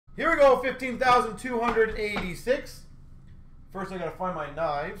Here we go, 15,286. First, I gotta find my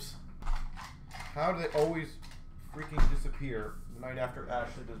knives. How do they always freaking disappear the night after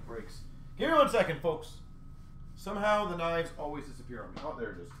Ashley does breaks? Give me 1 second, folks. Somehow the knives always disappear on me. Oh,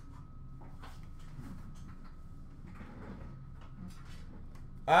 there it is.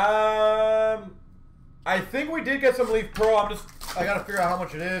 I think we did get some Leaf Pro. I gotta figure out how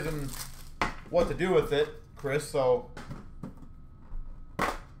much it is and what to do with it, Chris. So,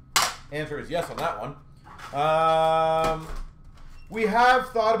 answer is yes on that one. We have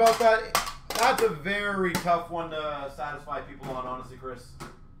thought about that. That's a very tough one to satisfy people on, honestly, Chris.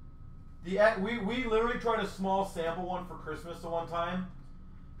 We literally tried a small sample one for Christmas the one time,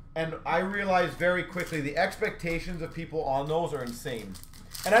 and I realized very quickly the expectations of people on those are insane.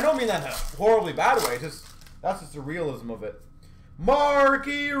 And I don't mean that in a horribly bad way. That's just the realism of it.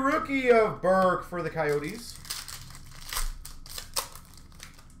 Marquee Rookie of Burke for the Coyotes.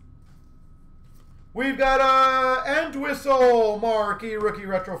 We've got a Entwistle Marquee Rookie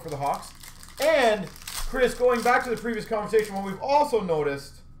Retro for the Hawks. And, Chris, going back to the previous conversation, what we've also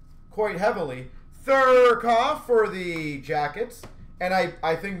noticed quite heavily, Thurkoff for the Jackets. And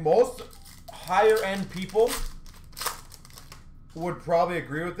I think most higher-end people would probably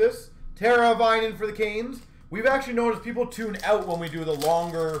agree with this. Teravainen for the Canes. We've actually noticed people tune out when we do the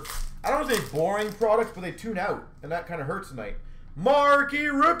longer, I don't want to say boring products, but they tune out. And that kind of hurts tonight. Marquee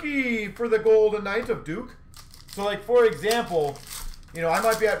Rookie for the Golden Knights of Duke. So, like, for example, you know, I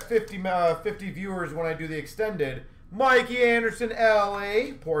might be at 50 viewers when I do the extended. Mikey Anderson,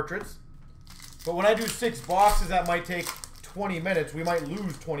 LA, portraits. But when I do 6 boxes, that might take 20 minutes. We might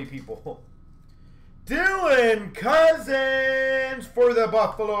lose 20 people. Dylan Cousins for the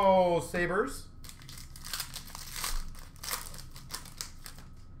Buffalo Sabres.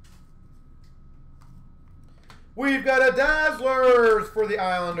 We've got a Dazzlers for the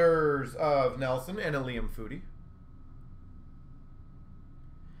Islanders of Nelson and a Liam Foudy.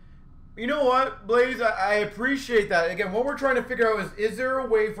 You know what, Blaze? I appreciate that. Again, what we're trying to figure out is there a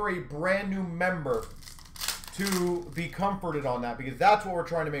way for a brand new member to be comforted on that? Because that's what we're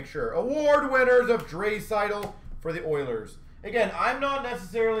trying to make sure. Award winners of Draisaitl for the Oilers. Again, I'm not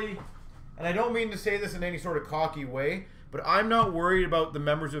necessarily, and I don't mean to say this in any sort of cocky way, but I'm not worried about the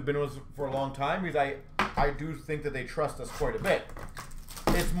members who have been with us for a long time because I do think that they trust us quite a bit.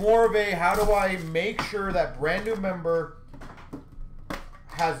 It's more of a, how do I make sure that brand new member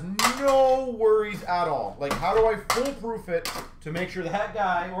has no worries at all? Like, how do I foolproof it to make sure that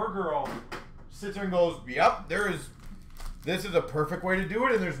guy or girl sits there and goes, yep, this is a perfect way to do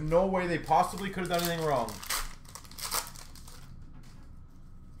it, and there's no way they possibly could have done anything wrong.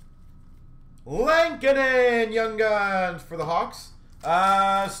 Lankinen Young Guns for the Hawks.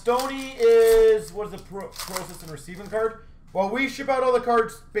 Stoney is, what is the process in receiving card? Well, we ship out all the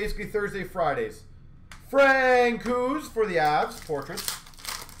cards basically Thursday, Fridays. Francouz for the Avs, portraits.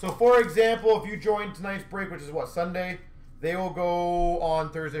 So, for example, if you join tonight's break, which is what, Sunday, they will go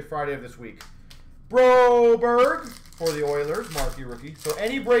on Thursday, Friday of this week. Broberg for the Oilers, Marquee Rookie. So,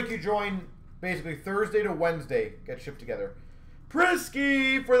 any break you join, basically Thursday to Wednesday, get shipped together.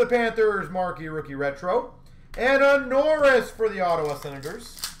 Prisky for the Panthers, Marquee Rookie Retro. And a Norris for the Ottawa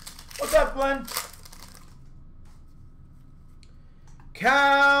Senators. What's up, Glenn?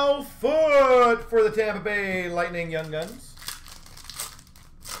 Cal Foot for the Tampa Bay Lightning Young Guns.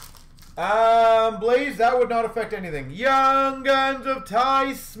 Blaze, that would not affect anything. Young Guns of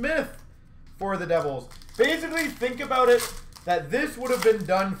Ty Smith for the Devils. Basically, think about it that this would have been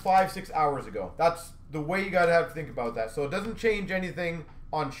done 5-6 hours ago. That's the way you got to have to think about that. So it doesn't change anything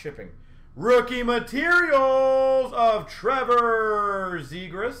on shipping. Rookie materials of Trevor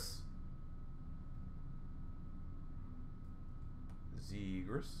Zegras.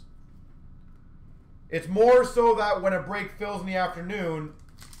 It's more so that when a break fills in the afternoon,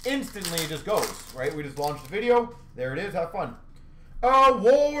 instantly it just goes, right? We just launched the video. There it is. Have fun.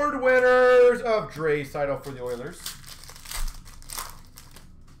 Award winners of Draisaitl for the Oilers.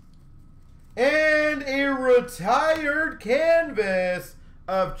 And a retired canvas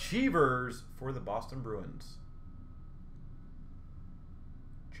of Cheevers for the Boston Bruins.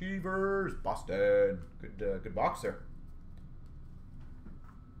 Cheevers, Boston. Good box there.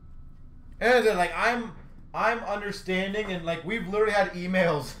 And then, like, I'm understanding, and like we've literally had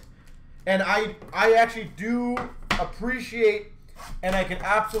emails, and I actually do appreciate, and I can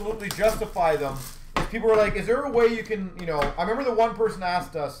absolutely justify them. People were like, "Is there a way you can, you know?" I remember the one person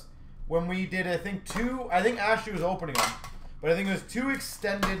asked us when we did, I think Ashley was opening them, but I think it was 2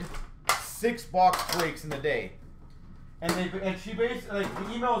 extended 6-box breaks in the day, and she basically, like,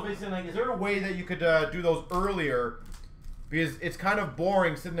 the email was basically like, "Is there a way that you could do those earlier?" Because it's kind of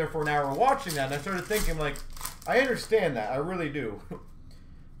boring sitting there for an hour watching that. And I started thinking, like, I understand that. I really do.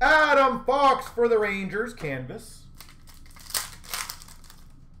 Adam Fox for the Rangers, canvas.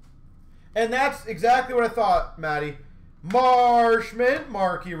 And that's exactly what I thought, Maddie. Marshman,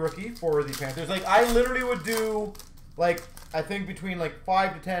 marquee rookie for the Panthers. Like, I literally would do, like, I think between, like,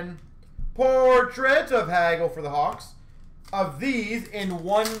 5 to 10 portraits of Hagel for the Hawks. Of these in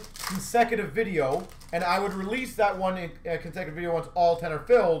one consecutive video. And I would release that one consecutive video once all 10 are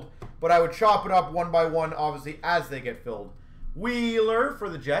filled. But I would chop it up one by one, obviously, as they get filled. Wheeler for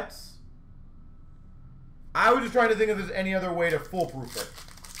the Jets. I was just trying to think if there's any other way to foolproof it.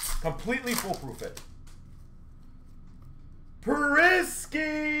 Completely foolproof it.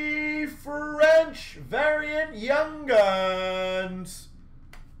 Prisky French variant Young Guns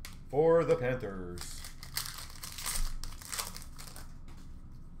for the Panthers.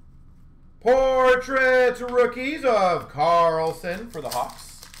 Portrait rookies of Carlson for the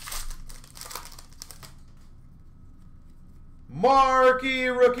Hawks. Marquee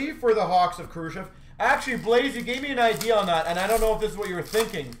rookie for the Hawks of Khrushchev. Actually, Blaze, you gave me an idea on that, and I don't know if this is what you were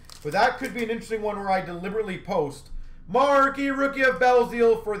thinking, but that could be an interesting one where I deliberately post. Marquee rookie of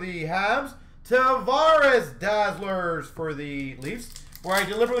Belzile for the Habs. Tavares Dazzlers for the Leafs, where I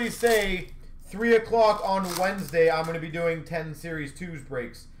deliberately say 3 o'clock on Wednesday I'm going to be doing 10 Series 2s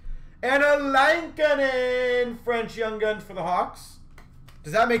breaks. And a Lankinen French Young Guns for the Hawks.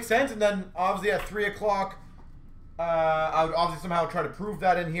 Does that make sense? And then obviously at 3 o'clock, I would obviously somehow try to prove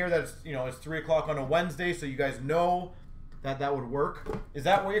that in here that it's, you know, it's 3 o'clock on a Wednesday, so you guys know that that would work. Is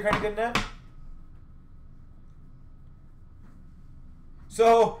that what you're kind of getting at?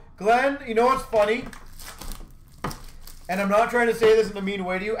 So, Glenn, you know what's funny? And I'm not trying to say this in a mean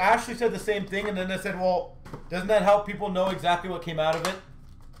way to you. Ashley said the same thing, and then I said, well, doesn't that help people know exactly what came out of it?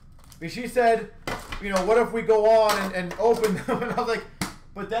 Because she said, you know, what if we go on and open them? And I was like,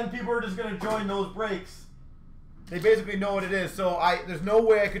 but then people are just going to join those breaks. They basically know what it is. So there's no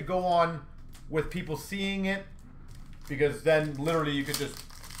way I could go on with people seeing it, because then literally you could just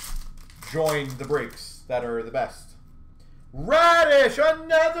join the breaks that are the best. Radish,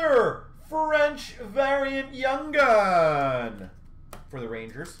 another French variant Young Gun for the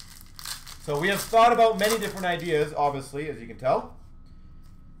Rangers. So we have thought about many different ideas, obviously, as you can tell.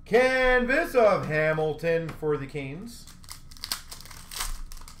 Canvas of Hamilton for the Canes.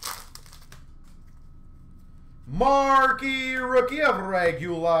 Marquee rookie of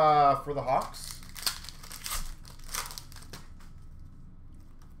Regula for the Hawks.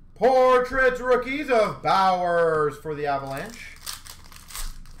 Portraits rookies of Bowers for the Avalanche.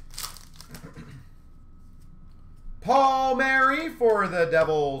 Paul Mary for the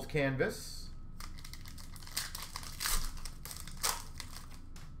Devils canvas.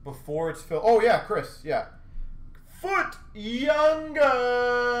 Before it's filled. Oh, yeah, Chris. Yeah. Foot Young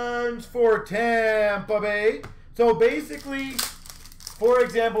Guns for Tampa Bay. So, basically, for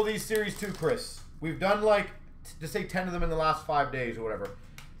example, these Series 2, Chris. We've done, like, just say 10 of them in the last 5 days or whatever.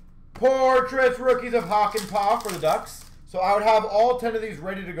 Portraits rookies of Hakanpää for the Ducks. So, I would have all 10 of these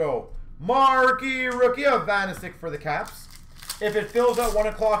ready to go. Marquee rookie of Vanisic for the Caps. If it fills at 1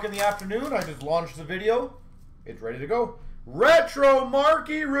 o'clock in the afternoon, I just launch the video. It's ready to go. Retro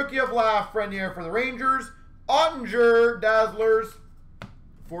marquee rookie of Lafreniere for the Rangers. Ottinger Dazzlers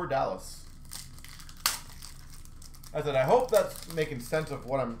for Dallas. I said, I hope that's making sense of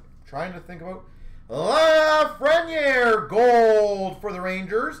what I'm trying to think about. Lafreniere gold for the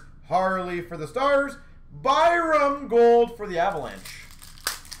Rangers. Harley for the Stars. Byram gold for the Avalanche.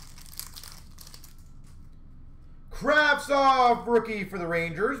 Kravtsov rookie for the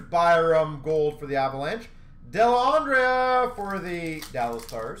Rangers. Byram gold for the Avalanche. Dellandrea for the Dallas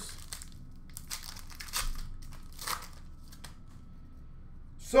Stars.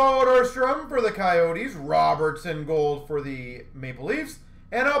 Soderstrom for the Coyotes. Robertson gold for the Maple Leafs.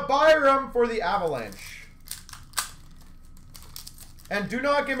 And a Byram for the Avalanche. And do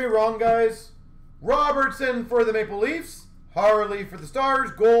not get me wrong, guys. Robertson for the Maple Leafs. Harley for the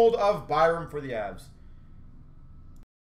Stars. Gold of Byram for the Avs.